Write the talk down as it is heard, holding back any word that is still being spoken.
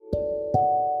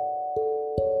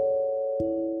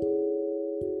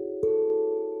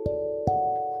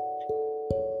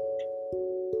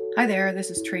Hi there, this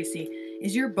is Tracy.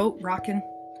 Is your boat rocking?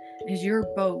 Is your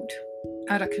boat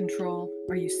out of control?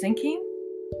 Are you sinking?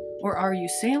 Or are you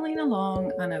sailing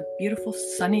along on a beautiful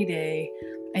sunny day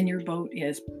and your boat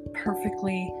is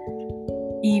perfectly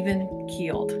even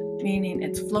keeled, meaning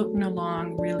it's floating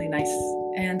along really nice?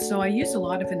 And so I use a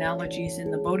lot of analogies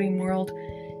in the boating world,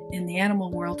 in the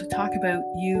animal world, to talk about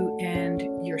you and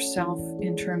yourself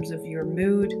in terms of your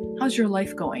mood. How's your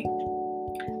life going?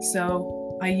 So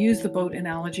I use the boat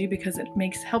analogy because it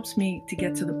helps me to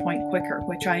get to the point quicker,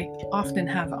 which I often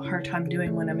have a hard time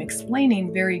doing when I'm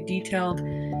explaining very detailed,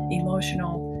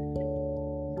 emotional,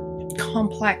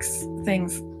 complex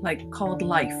things like called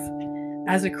life.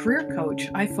 As a career coach,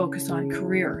 I focus on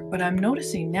career, but I'm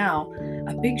noticing now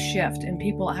a big shift in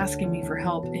people asking me for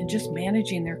help in just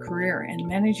managing their career and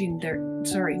managing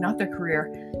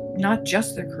not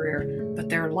just their career, but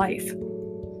their life.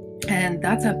 And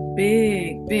that's a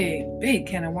big, big, big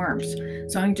can of worms.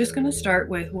 So I'm just going to start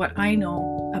with what I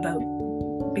know about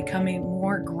becoming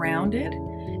more grounded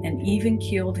and even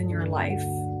keeled in your life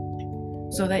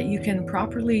so that you can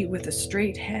properly, with a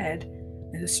straight head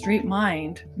and a straight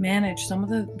mind, manage some of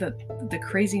the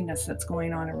craziness that's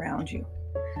going on around you.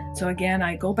 So again,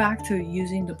 I go back to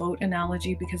using the boat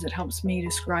analogy because it helps me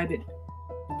describe it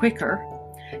quicker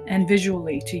and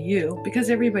visually to you, because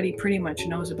everybody pretty much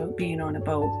knows about being on a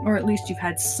boat, or at least you've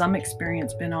had some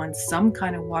experience, been on some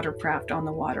kind of watercraft on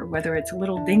the water, whether it's a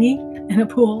little dinghy in a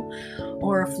pool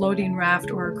or a floating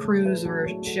raft or a cruise or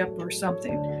a ship or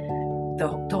something.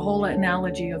 The whole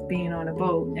analogy of being on a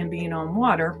boat and being on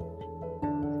water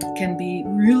can be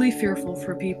really fearful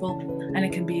for people, and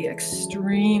it can be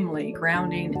extremely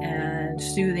grounding and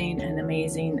soothing and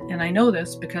amazing. And I know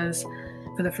this because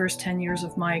for the first 10 years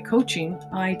of my coaching,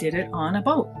 I did it on a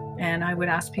boat, and I would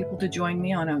ask people to join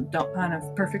me on a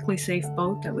perfectly safe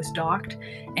boat that was docked,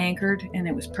 anchored, and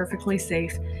it was perfectly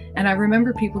safe. And I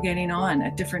remember people getting on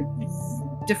at different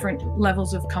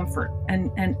levels of comfort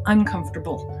and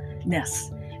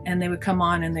uncomfortableness. And they would come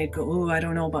on and they'd go, "Oh, I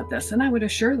don't know about this." And I would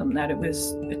assure them that it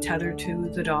was tethered to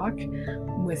the dock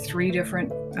with 3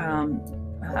 different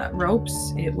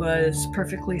ropes. It was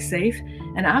perfectly safe.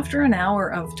 And after an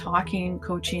hour of talking,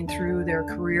 coaching through their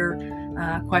career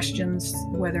questions,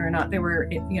 whether or not they were,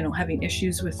 having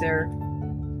issues with their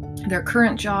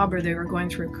current job or they were going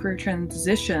through a career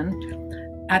transition,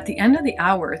 at the end of the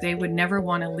hour, they would never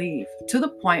want to leave, to the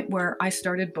point where I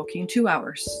started booking 2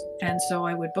 hours. And so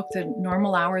I would book the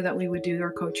normal hour that we would do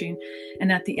our coaching.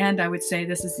 And at the end, I would say,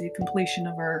 "This is the completion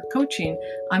of our coaching.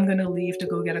 I'm going to leave to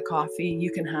go get a coffee. You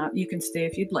can stay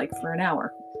if you'd like for an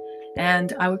hour."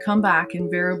 And I would come back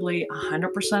invariably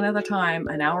 100% of the time,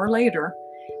 an hour later,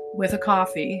 with a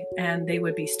coffee, and they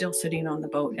would be still sitting on the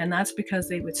boat. And that's because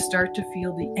they would start to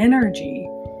feel the energy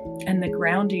and the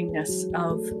groundedness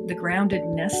of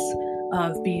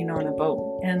being on a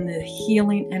boat, and the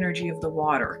healing energy of the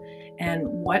water, and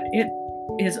what it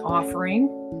is offering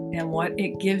and what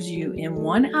it gives you in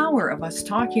 1 hour of us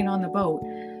talking on the boat.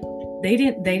 They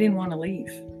didn't want to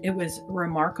leave. It was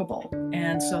remarkable.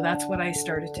 And so that's what I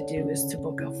started to do, is to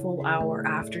book a full hour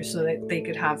after, so that they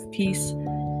could have peace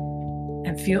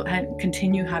and feel and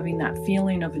continue having that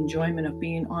feeling of enjoyment of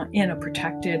being in a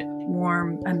protected,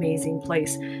 warm, amazing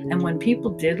place. And when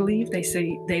people did leave,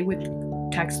 they would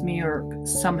text me or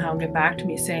somehow get back to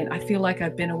me saying, "I feel like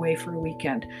I've been away for a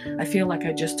weekend. I feel like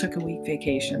I just took a week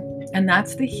vacation." And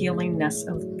that's the healingness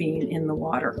of being in the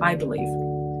water, I believe.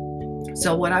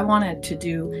 So what I wanted to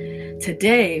do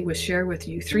today was share with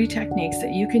you 3 techniques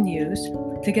that you can use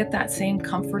to get that same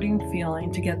comforting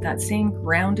feeling, to get that same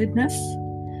groundedness,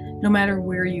 no matter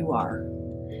where you are,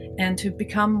 and to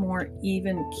become more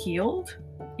even keeled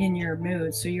in your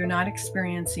mood, so you're not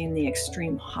experiencing the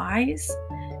extreme highs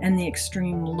and the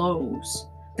extreme lows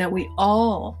that we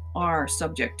all are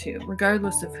subject to,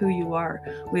 regardless of who you are.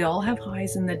 We all have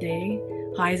highs in the day,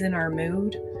 highs in our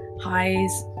mood,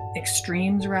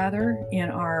 extremes rather, in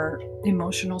our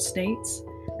emotional states.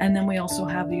 And then we also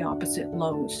have the opposite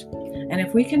lows. And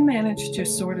if we can manage to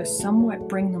sort of somewhat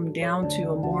bring them down to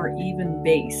a more even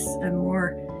base,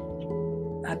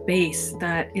 a base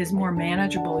that is more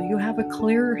manageable, you have a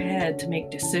clearer head to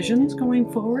make decisions going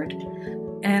forward.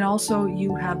 And also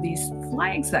you have these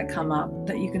flags that come up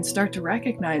that you can start to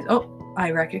recognize. "Oh, I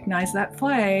recognize that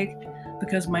flag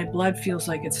because my blood feels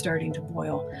like it's starting to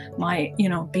boil.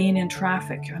 Being in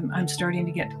traffic, I'm starting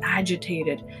to get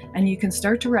agitated." And you can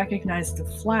start to recognize the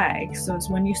flag. So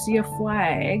it's when you see a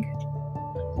flag,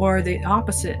 or the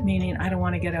opposite, meaning "I don't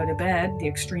want to get out of bed," the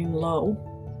extreme low,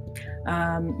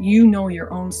 you know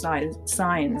your own signs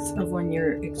of when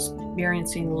you're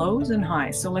experiencing lows and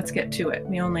highs. So let's get to it.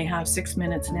 We only have 6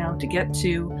 minutes now to get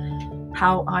to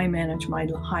how I manage my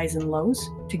highs and lows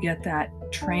to get that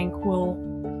tranquil,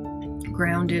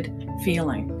 grounded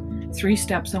feeling. 3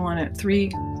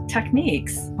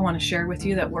 techniques I want to share with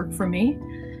you that work for me.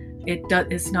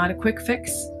 It's not a quick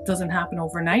fix. It doesn't happen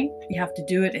overnight. You have to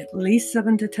do it at least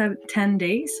 7 to 10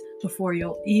 days before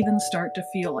you'll even start to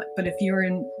feel it. But if you're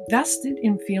invested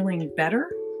in feeling better,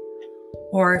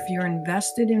 or if you're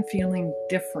invested in feeling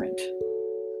different,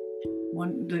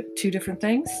 the 2 different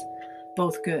things,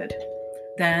 both good,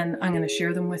 then I'm going to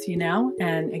share them with you now.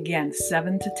 And again,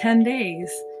 7 to 10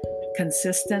 days,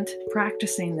 consistent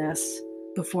practicing this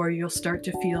before you'll start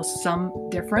to feel some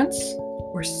difference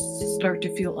or start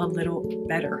to feel a little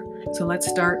better. So let's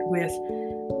start with,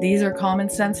 these are common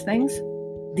sense things.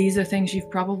 These are things you've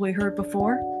probably heard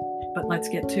before, but let's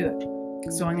get to it.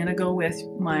 So I'm going to go with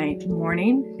my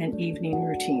morning and evening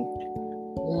routine.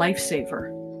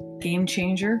 Lifesaver, game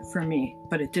changer for me,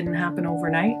 but it didn't happen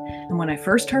overnight. And when I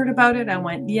first heard about it, I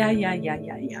went, yeah.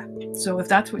 So if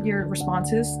that's what your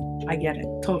response is, I get it,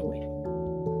 totally.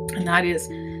 And that is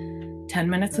 10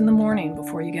 minutes in the morning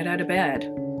before you get out of bed,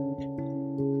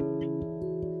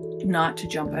 not to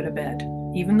jump out of bed,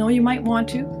 even though you might want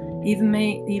to, even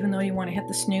though you want to hit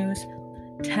the snooze.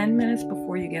 10 minutes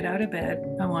before you get out of bed,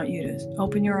 I want you to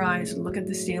open your eyes, look at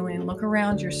the ceiling, look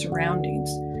around your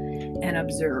surroundings, and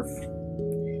observe.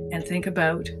 And think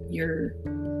about your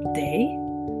day.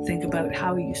 Think about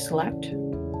how you slept.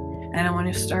 And I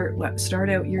want to start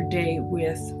out your day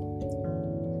with,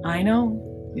 I know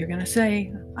you're going to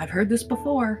say, I've heard this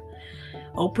before.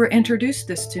 Oprah introduced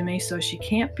this to me, so she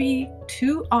can't be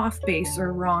too off base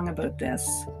or wrong about this.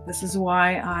 This is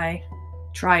why I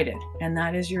tried it, and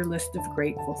that is your list of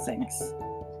grateful things.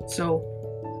 So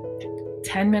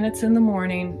 10 minutes in the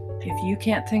morning, if you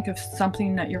can't think of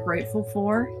something that you're grateful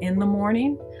for in the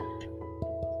morning,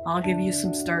 I'll give you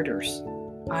some starters.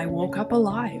 I woke up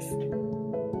alive.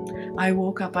 I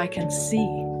woke up I can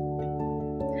see.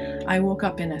 I woke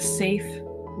up in a safe,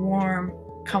 warm,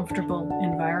 comfortable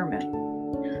environment.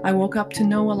 I woke up to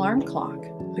no alarm clock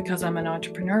because I'm an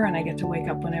entrepreneur and I get to wake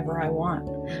up whenever I want.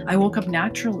 I woke up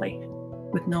naturally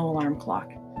with no alarm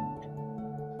clock.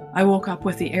 I woke up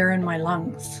with the air in my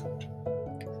lungs.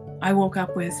 I woke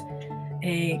up with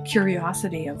a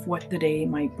curiosity of what the day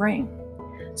might bring.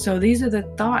 So these are the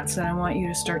thoughts that I want you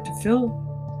to start to fill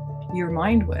your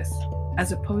mind with,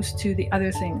 as opposed to the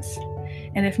other things.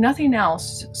 And if nothing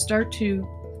else,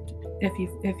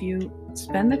 if you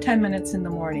spend the 10 minutes in the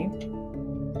morning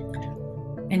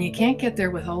and you can't get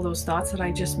there with all those thoughts that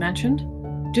I just mentioned,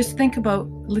 just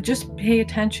pay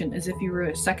attention as if you were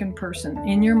a second person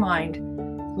in your mind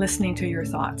listening to your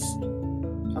thoughts.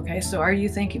 Okay, so what are you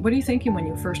thinking when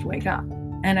you first wake up?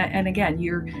 And again,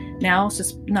 you're now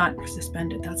not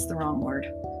suspended, that's the wrong word.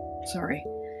 Sorry.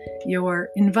 You're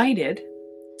invited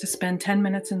to spend 10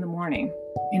 minutes in the morning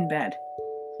in bed.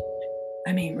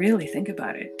 I mean, really think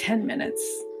about it. 10 minutes.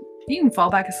 You can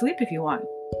fall back asleep if you want.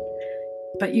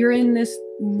 But you're in this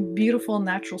beautiful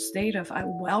natural state of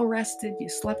well rested, you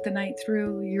slept the night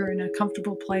through, you're in a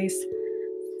comfortable place.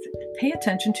 Pay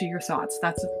attention to your thoughts.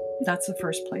 That's the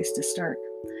first place to start.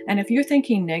 And if you're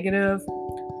thinking negative,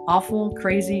 awful,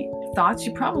 crazy thoughts,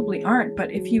 you probably aren't.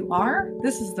 But if you are,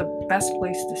 this is the best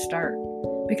place to start.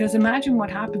 Because imagine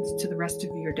what happens to the rest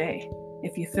of your day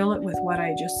if you fill it with what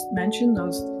I just mentioned,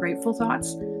 those grateful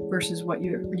thoughts, versus what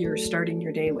you're starting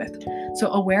your day with. So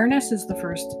awareness is the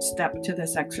first step to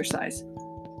this exercise.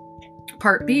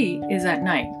 Part B is at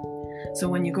night. So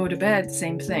when you go to bed,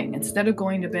 same thing. Instead of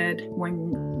going to bed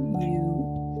when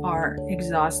you are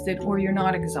exhausted or you're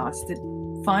not exhausted,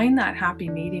 find that happy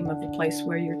medium of a place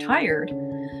where you're tired,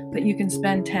 but you can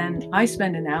I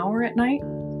spend an hour at night,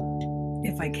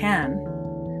 if I can,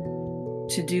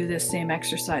 to do this same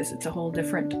exercise. It's a whole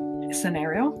different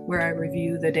scenario where I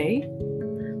review the day.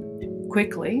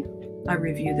 Quickly, I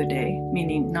review the day,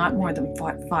 meaning not more than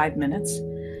 5 minutes.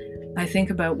 I think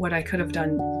about what I could have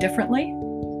done differently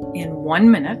in 1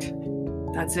 minute.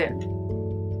 That's it.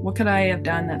 What could I have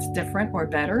done that's different or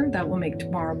better that will make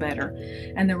tomorrow better?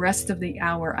 And the rest of the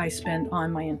hour I spend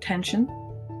on my intention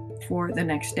for the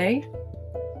next day,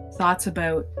 thoughts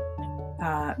about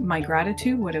my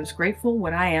gratitude, what I was grateful,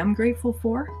 what I am grateful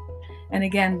for. And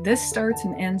again, this starts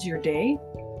and ends your day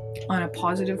on a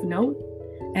positive note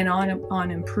and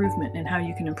on improvement and how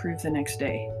you can improve the next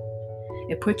day.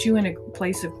 It puts you in a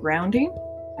place of grounding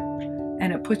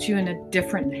and it puts you in a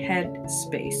different head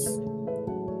space.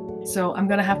 So I'm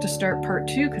going to have to start part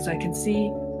 2 because I can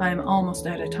see I'm almost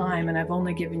out of time and I've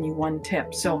only given you 1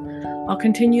 tip. So I'll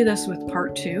continue this with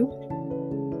part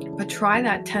 2, but try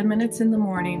that 10 minutes in the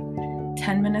morning,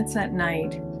 10 minutes at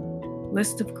night,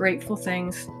 list of grateful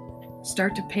things,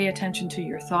 start to pay attention to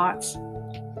your thoughts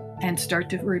and start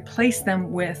to replace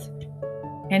them with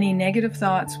any negative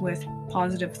thoughts with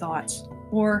positive thoughts,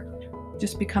 or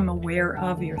just become aware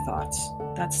of your thoughts.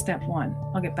 That's step 1.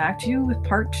 I'll get back to you with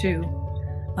part 2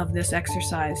 of this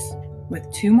exercise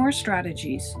with 2 more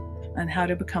strategies on how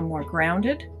to become more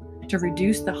grounded, to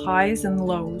reduce the highs and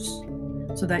lows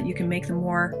so that you can make them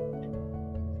more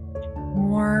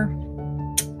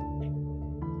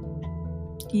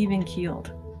even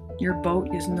keeled. Your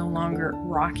boat is no longer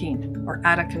rocking or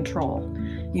out of control.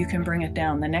 You can bring it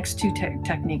down. The next 2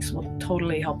 techniques will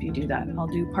totally help you do that. I'll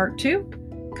do part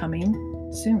 2 coming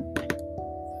soon.